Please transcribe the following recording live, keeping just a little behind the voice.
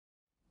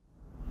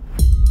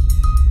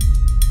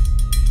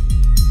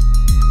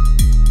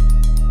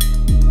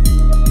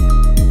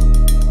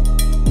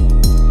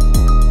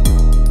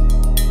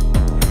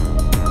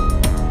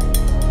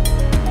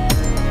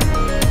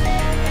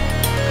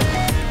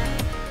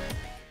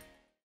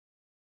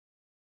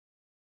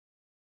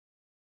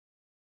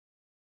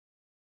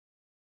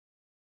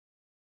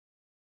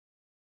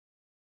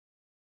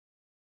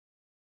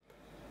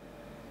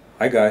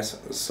Hi guys,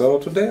 so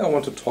today I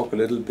want to talk a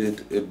little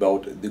bit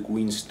about the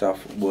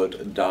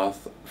Greenstuffworld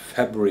Darth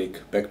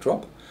fabric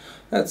backdrop.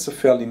 That's a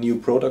fairly new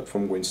product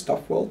from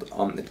Greenstuffworld.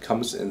 It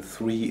comes in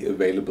three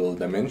available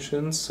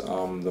dimensions.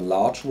 The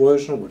large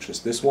version, which is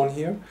this one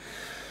here,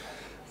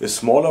 the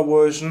smaller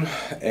version,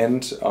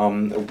 and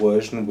a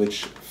version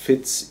which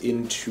fits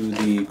into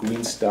the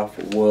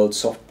Greenstuffworld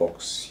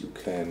softbox you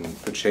can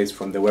purchase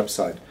from their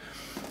website.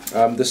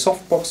 The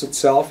softbox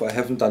itself, I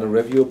haven't done a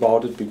review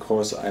about it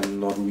because I'm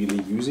not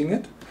really using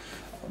it,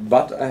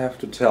 but I have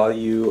to tell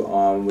you,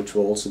 which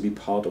will also be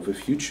part of a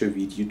future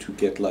video, to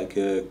get like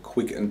a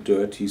quick and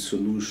dirty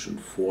solution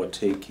for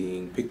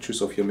taking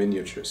pictures of your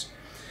miniatures.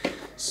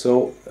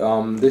 So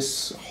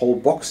this whole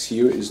box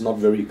here is not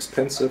very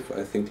expensive,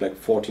 I think like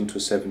 14 to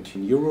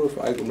 17 euro if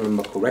I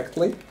remember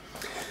correctly.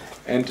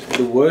 And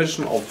the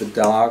version of the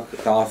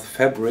Darth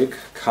fabric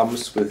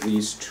comes with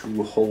these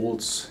two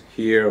holes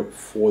here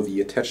for the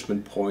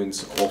attachment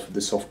points of the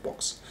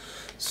softbox.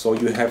 So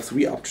you have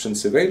three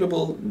options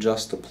available: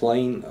 just a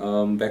plain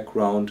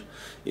background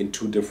in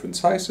two different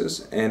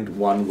sizes and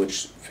one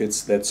which fits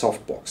that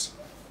softbox.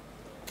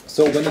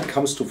 So when it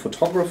comes to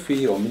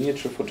photography or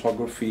miniature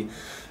photography,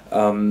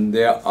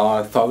 there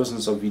are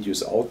thousands of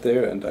videos out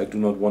there, and I do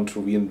not want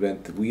to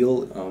reinvent the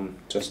wheel.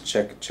 Just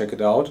check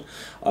it out.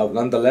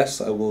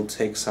 Nonetheless, I will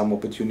take some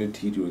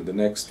opportunity during the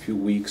next few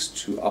weeks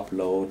to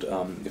upload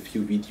a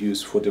few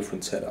videos for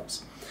different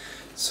setups.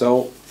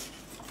 So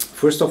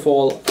first of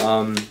all,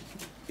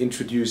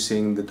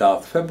 introducing the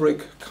Darth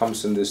fabric.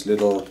 Comes in this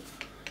little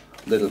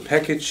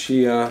package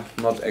here,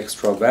 not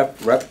extra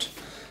wrapped,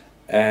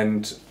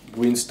 and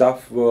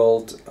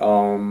Greenstuffworld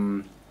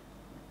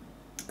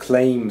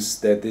claims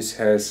that this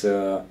has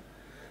a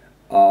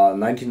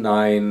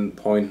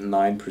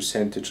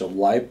 99.9% of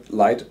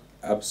light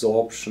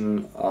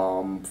absorption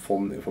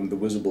from the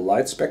visible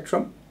light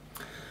spectrum,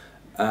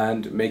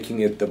 and making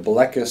it the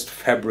blackest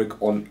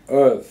fabric on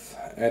Earth.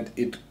 And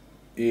it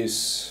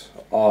is,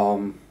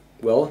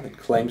 well, it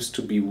claims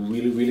to be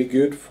really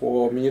good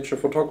for miniature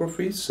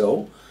photography,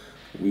 so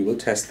we will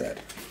test that.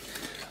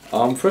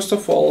 First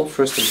of all,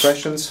 first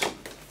impressions.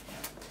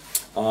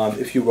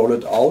 If you roll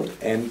it out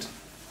and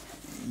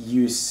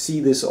you see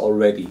this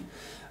already,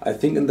 I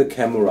think in the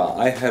camera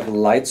I have a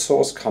light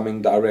source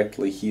coming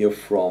directly here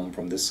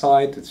from the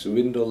side. It's a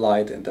window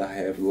light, and I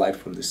have light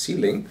from the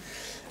ceiling.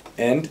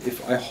 And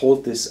if I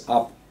hold this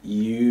up,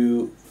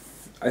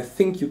 I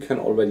think you can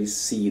already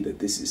see that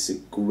this is a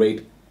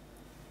great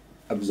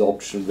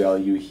absorption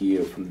value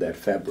here from that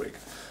fabric.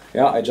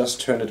 Yeah, I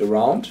just turn it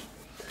around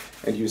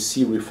and you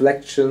see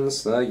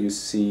reflections. You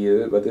see,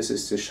 but this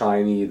is the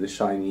shiny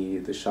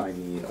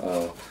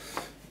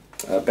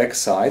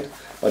backside,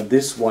 but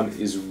this one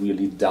is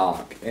really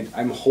dark, and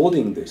I'm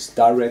holding this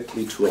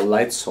directly to a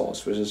light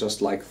source which is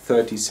just like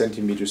 30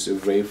 centimeters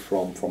away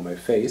from my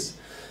face,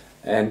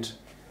 and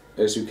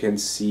as you can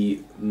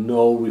see,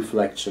 no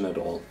reflection at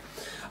all.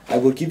 I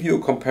will give you a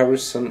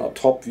comparison, a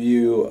top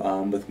view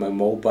with my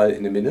mobile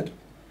in a minute,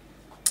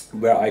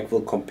 where I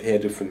will compare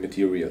different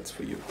materials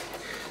for you.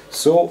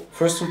 So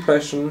first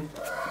impression,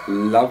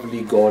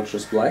 lovely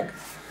gorgeous black.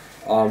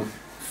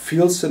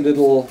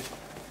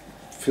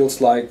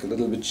 Feels like a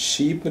little bit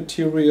cheap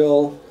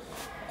material,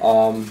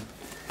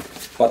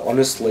 but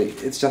honestly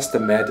it's just a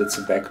mat, it's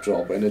a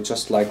backdrop, and it's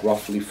just like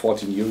roughly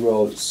 14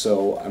 euros,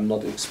 so I'm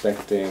not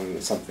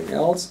expecting something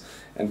else,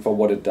 and for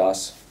what it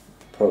does,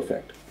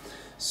 perfect.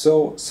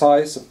 So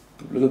size a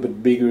little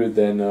bit bigger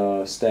than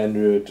a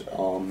standard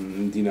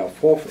DIN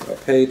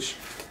A4 page,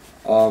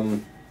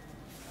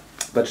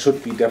 but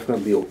should be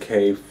definitely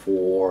okay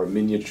for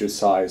miniature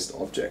sized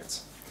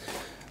objects.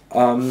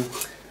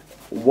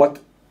 What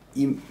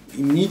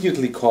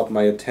immediately caught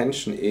my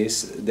attention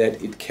is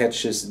that it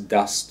catches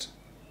dust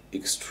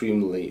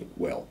extremely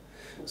well.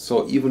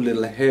 So even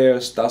little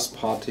hairs, dust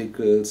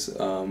particles,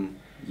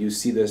 you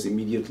see this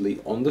immediately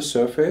on the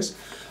surface,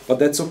 but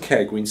that's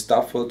okay.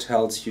 Greenstuffworld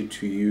tells you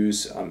to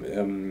use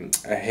a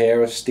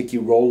hair sticky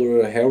roller,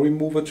 a hair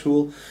remover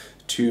tool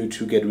to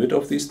get rid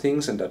of these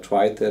things, and I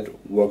tried that.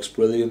 Works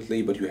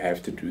brilliantly, but you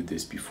have to do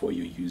this before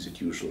you use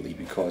it usually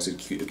because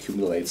it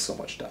accumulates so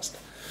much dust.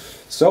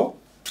 So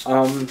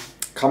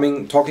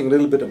talking a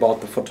little bit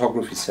about the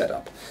photography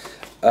setup.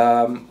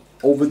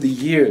 Over the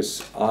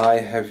years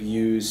I have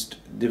used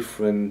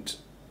different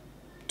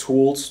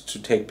tools to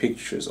take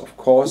pictures. Of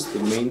course, the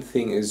main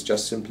thing is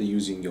just simply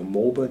using your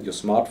mobile, your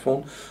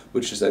smartphone,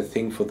 which is, I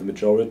think, for the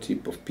majority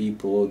of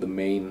people the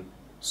main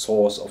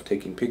source of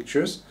taking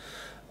pictures.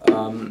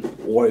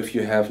 Or if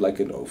you have like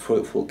a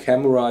full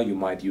camera, you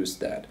might use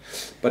that.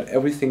 But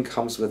everything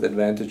comes with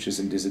advantages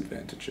and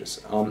disadvantages.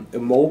 A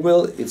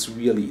mobile, it's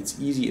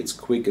easy, it's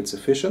quick, it's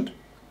efficient.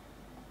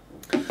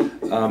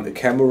 A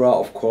camera,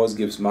 of course,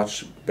 gives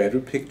much better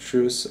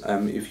pictures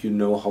if you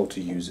know how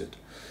to use it.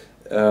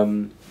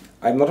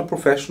 I'm not a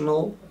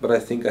professional, but I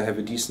think I have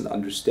a decent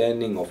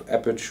understanding of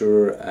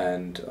aperture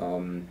and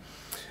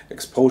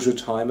exposure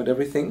time and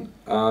everything,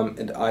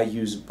 and I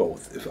use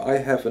both. If I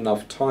have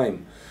enough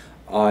time,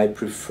 I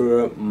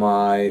prefer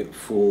my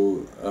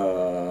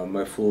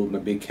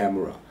big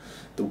camera.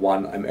 the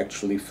one I'm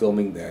actually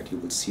filming that. You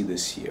will see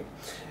this here.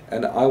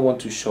 And I want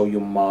to show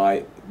you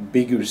my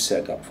bigger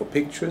setup for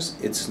pictures.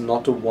 It's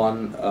not a one,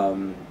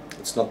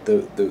 it's not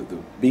the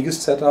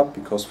biggest setup,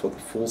 because for the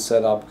full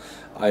setup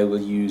I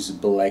will use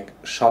black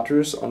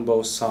shutters on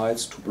both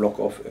sides to block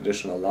off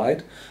additional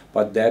light.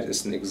 But that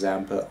is an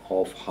example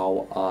of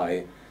how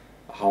I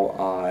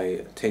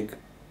take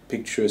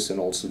pictures and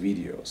also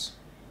videos.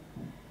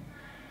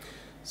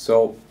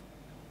 So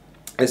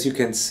as you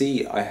can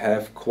see, I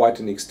have quite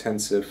an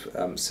extensive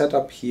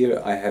setup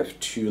here. I have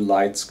two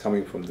lights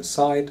coming from the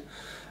side.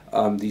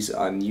 These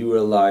are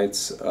newer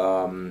lights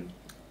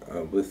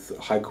with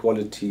high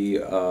quality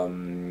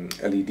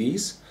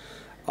LEDs.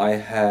 I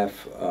have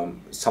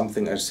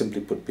something I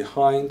simply put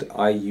behind.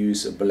 I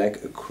use a black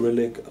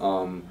acrylic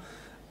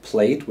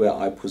plate where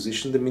I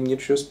position the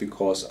miniatures,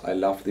 because I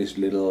love this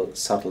little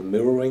subtle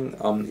mirroring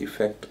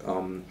effect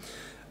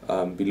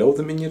below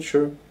the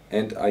miniature.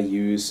 And I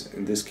use,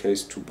 in this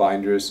case, two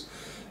binders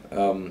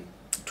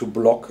to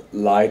block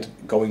light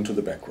going to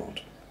the background.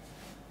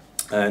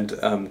 And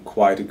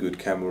quite a good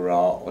camera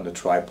on a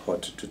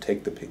tripod to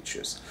take the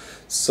pictures.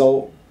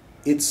 So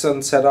it's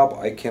a setup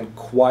I can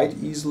quite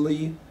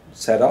easily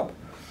set up,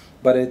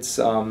 but it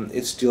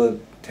still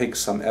takes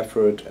some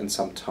effort and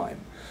some time.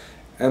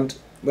 And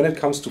when it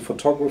comes to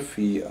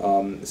photography,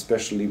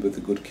 especially with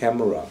a good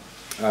camera,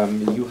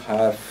 you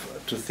have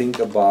to think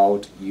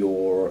about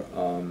your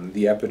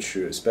the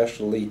aperture,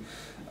 especially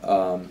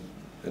and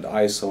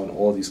ISO and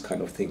all these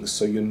kind of things.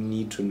 So you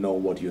need to know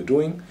what you're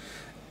doing,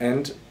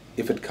 and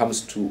if it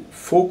comes to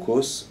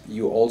focus,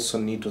 you also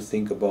need to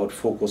think about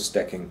focus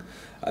stacking,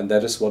 and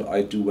that is what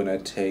I do when I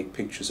take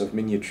pictures of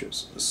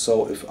miniatures.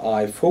 So if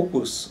I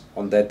focus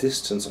on that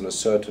distance on a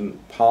certain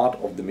part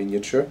of the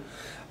miniature,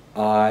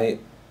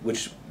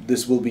 which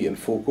this will be in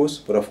focus,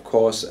 but of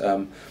course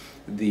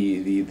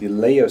the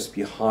layers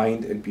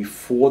behind and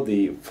before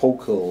the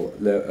focal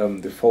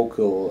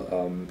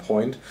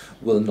point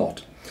will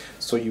not.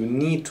 So you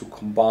need to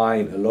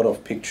combine a lot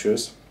of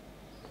pictures,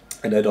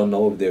 and I don't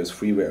know if there's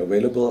freeware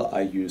available.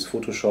 I use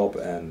Photoshop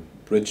and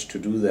Bridge to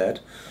do that.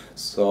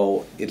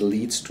 So it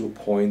leads to a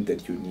point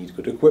that you need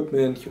good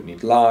equipment, you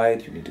need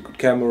light, you need a good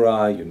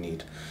camera, you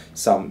need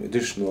some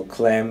additional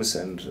clamps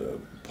and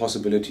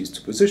possibilities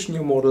to position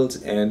your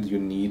models, and you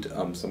need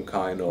some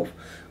kind of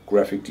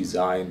graphic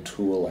design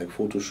tool like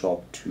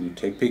Photoshop to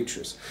take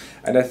pictures.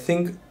 And I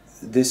think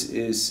this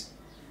is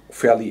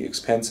fairly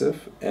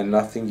expensive and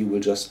nothing you will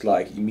just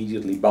like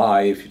immediately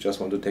buy if you just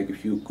want to take a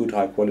few good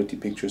high quality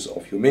pictures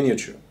of your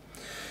miniature.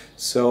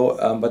 So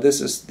but this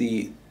is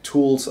the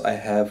tools I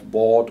have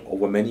bought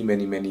over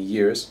many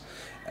years,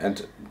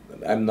 and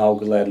I'm now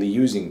gladly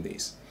using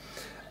these.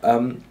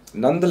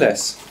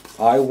 Nonetheless,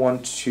 I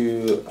want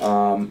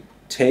to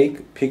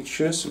take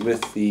pictures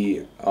with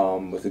the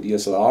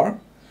DSLR,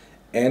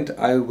 and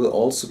I will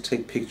also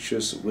take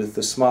pictures with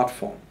the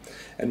smartphone.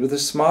 And with the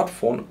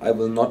smartphone I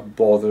will not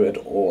bother at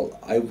all.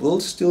 I will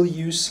still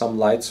use some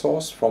light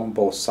source from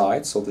both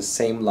sides, so the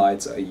same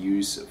lights I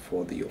use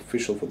for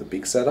the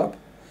big setup.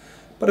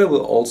 But I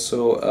will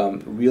also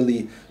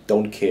really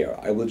don't care.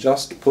 I will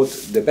just put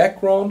the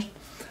background.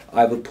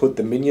 I will put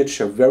the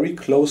miniature very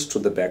close to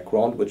the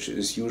background, which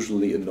is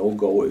usually a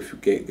no-go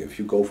if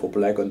you go for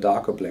black or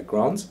darker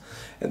backgrounds.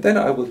 And then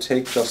I will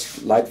take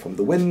just light from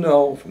the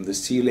window, from the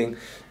ceiling,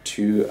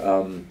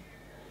 to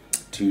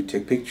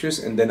take pictures,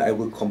 and then I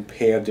will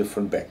compare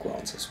different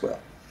backgrounds as well.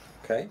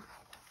 Okay.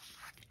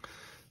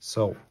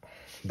 So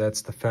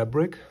that's the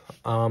fabric.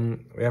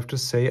 We have to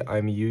say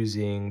I'm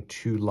using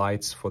two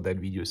lights for that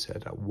video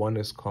setup. One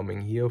is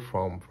coming here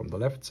from the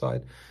left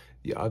side.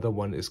 The other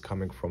one is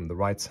coming from the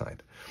right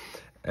side.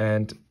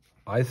 And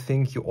I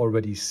think you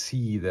already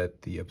see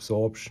that the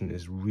absorption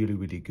is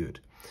really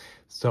good.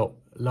 So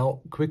now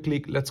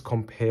quickly let's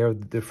compare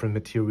the different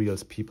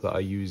materials people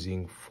are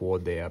using for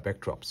their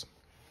backdrops.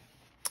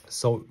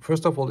 So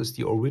first of all is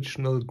the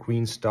original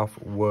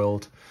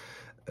Greenstuffworld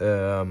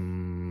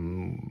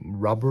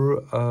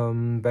rubber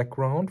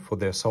background for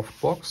their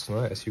softbox,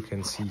 as you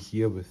can see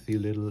here with the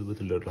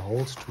little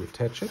holes to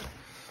attach it.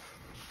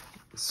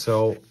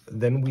 So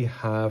then we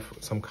have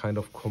some kind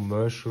of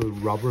commercial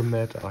rubber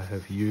mat I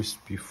have used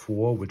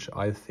before, which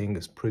I think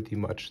is pretty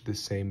much the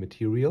same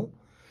material.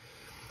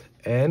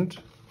 And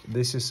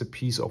this is a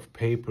piece of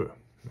paper,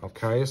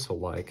 okay, so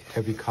like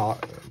a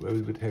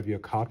little bit heavier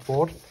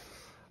cardboard.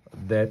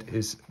 That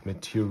is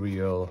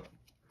material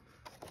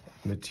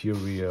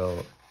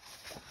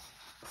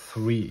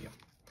 3.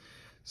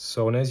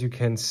 So, and as you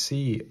can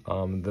see,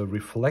 the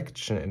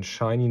reflection and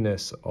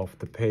shininess of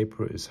the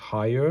paper is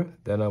higher.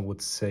 Then I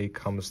would say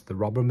comes the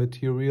rubber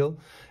material,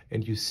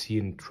 and you see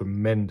a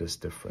tremendous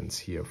difference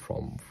here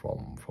from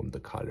the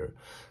color.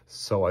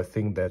 So I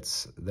think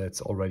that's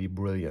already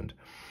brilliant.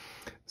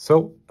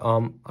 So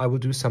I will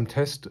do some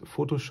test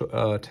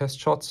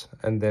shots,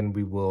 and then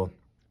we will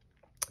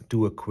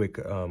do a quick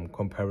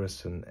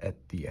comparison at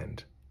the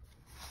end.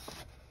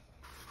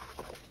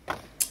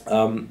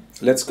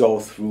 Let's go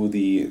through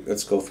the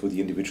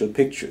individual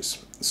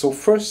pictures. So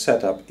first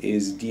setup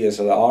is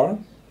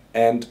DSLR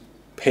and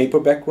paper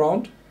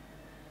background,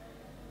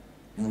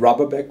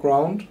 rubber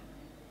background,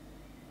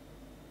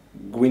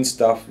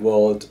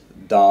 Greenstuffworld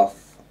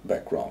Darth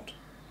background.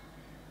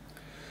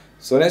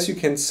 So as you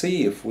can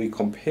see, if we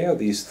compare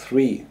these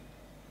three,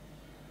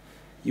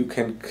 you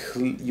can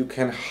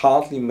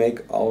hardly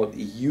make out a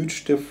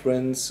huge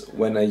difference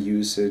when I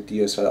use a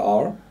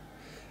DSLR,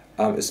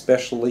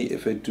 especially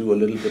if I do a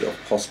little bit of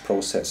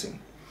post-processing.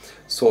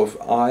 So if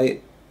I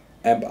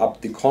amp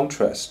up the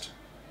contrast,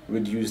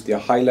 reduce the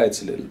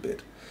highlights a little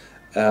bit,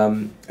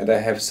 and I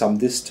have some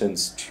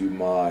distance to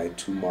my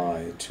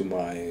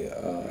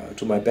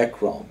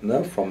background,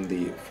 no? from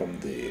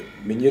the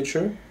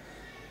miniature,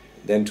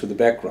 then to the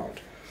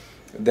background.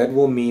 That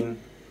will mean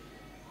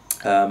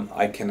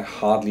I can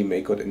hardly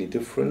make out any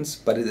difference,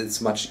 but it is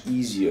much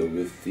easier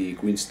with the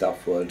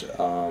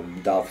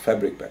Greenstuffworld Darth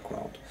fabric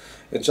background.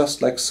 It's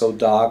just like so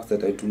dark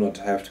that I do not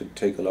have to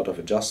take a lot of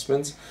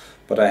adjustments,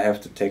 but I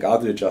have to take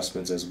other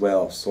adjustments as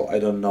well, so I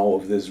don't know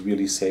if this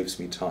really saves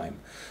me time.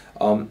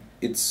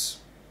 It's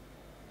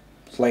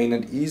plain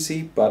and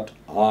easy, but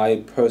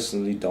I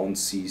personally don't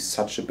see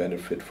such a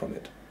benefit from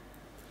it.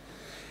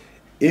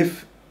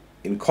 If,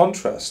 in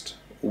contrast,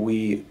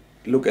 we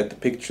look at the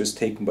pictures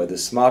taken by the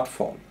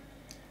smartphone,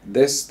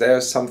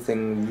 there's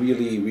something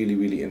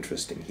really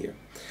interesting here.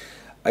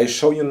 I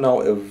show you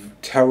now a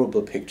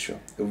terrible picture,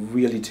 a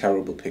really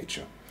terrible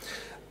picture.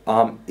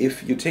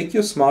 If you take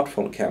your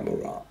smartphone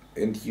camera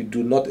and you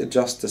do not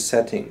adjust the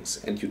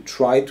settings and you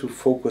try to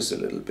focus a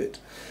little bit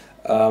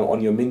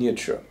on your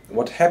miniature,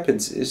 what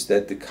happens is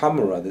that the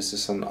camera, this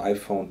is an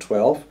iPhone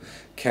 12,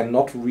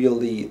 cannot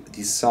really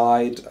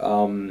decide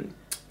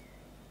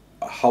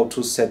how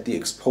to set the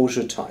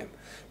exposure time,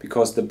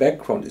 because the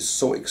background is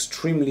so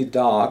extremely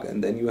dark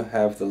and then you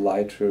have the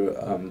lighter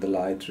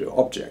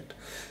object.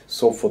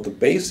 So for the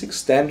basic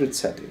standard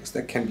settings,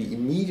 that can be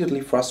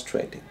immediately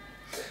frustrating.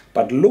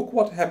 But look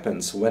what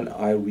happens when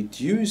I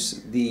reduce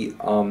the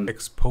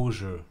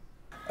exposure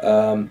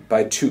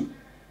by 2.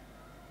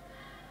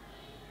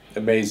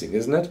 Amazing,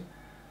 isn't it?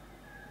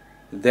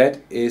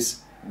 That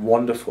is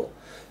wonderful.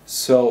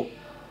 So,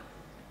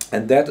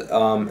 and that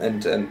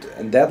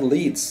and that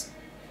leads,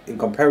 in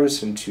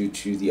comparison to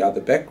the other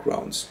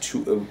backgrounds,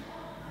 to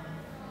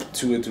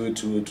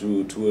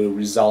a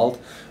result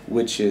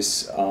which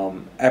is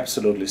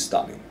absolutely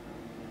stunning.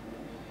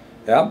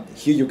 Yeah,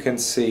 here you can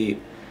see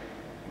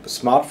the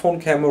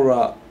smartphone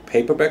camera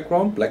paper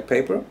background, black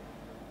paper,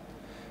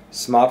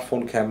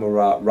 smartphone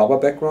camera rubber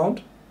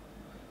background,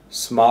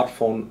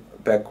 smartphone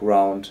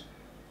background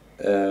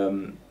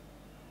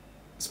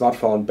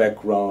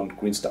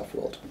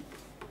Greenstuffworld.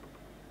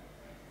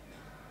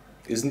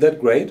 Isn't that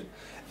great?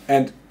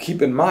 And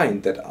keep in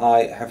mind that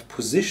I have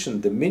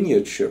positioned the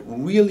miniature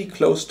really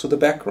close to the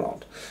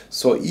background.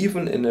 So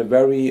even in a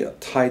very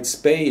tight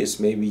space,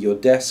 maybe your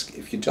desk,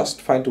 if you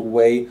just find a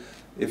way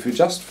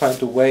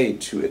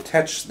to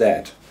attach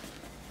that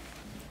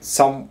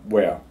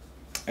somewhere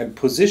and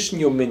position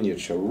your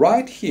miniature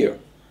right here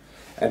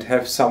and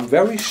have some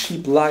very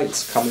cheap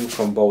lights coming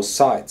from both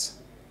sides,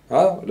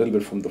 a little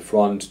bit from the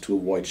front to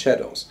avoid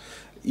shadows.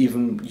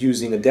 Even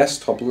using a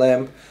desktop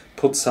lamp,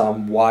 put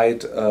some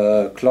white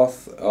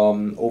cloth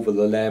over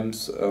the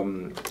lamps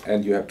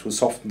and you have to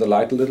soften the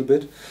light a little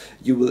bit,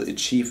 you will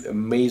achieve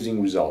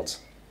amazing results.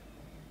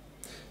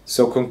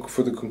 So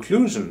for the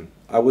conclusion,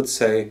 I would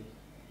say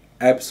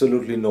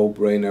absolutely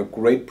no-brainer,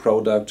 great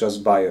product,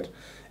 just buy it.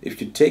 If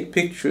you take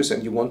pictures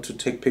and you want to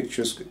take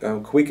pictures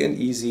quick and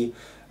easy,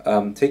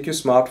 take your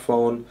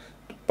smartphone,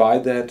 buy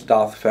that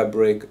Darth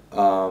fabric,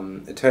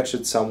 attach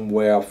it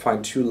somewhere,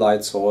 find 2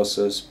 light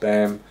sources,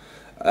 bam,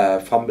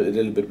 fumble a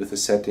little bit with the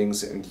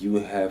settings, and you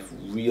have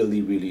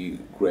really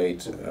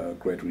great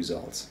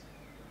results.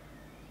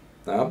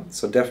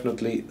 So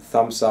definitely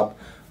thumbs up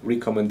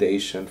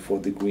recommendation for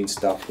the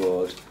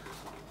Greenstuffworld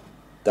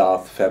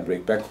Darth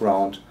fabric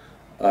background.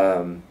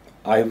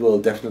 I will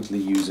definitely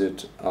use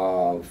it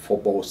for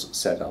both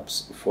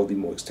setups, for the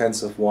more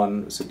extensive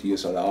one with the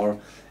DSLR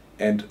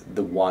and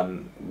the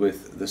one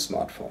with the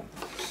smartphone.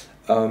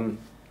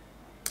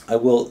 I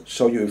will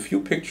show you a few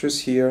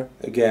pictures here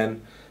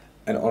again,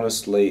 and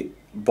honestly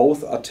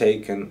both are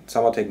taken,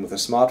 some are taken with a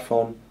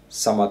smartphone,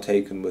 some are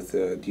taken with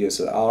a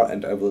DSLR,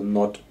 and I will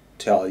not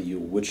tell you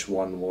which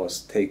one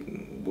was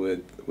taken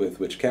with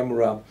which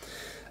camera,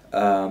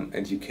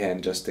 and you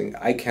can just think,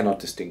 I cannot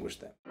distinguish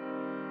them.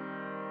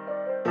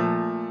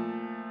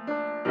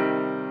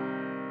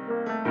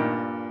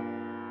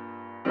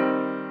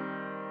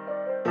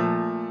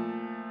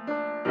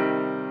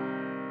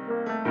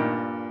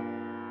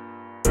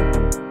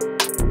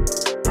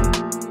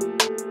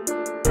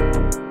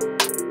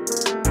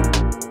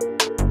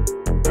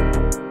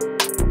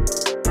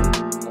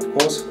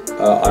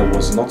 I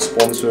was not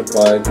sponsored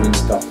by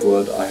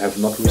Greenstuffworld. I have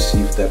not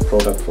received that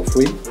product for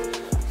free.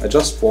 I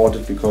just bought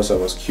it because I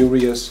was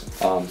curious,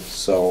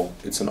 so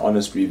it's an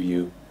honest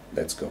review.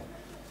 Let's go.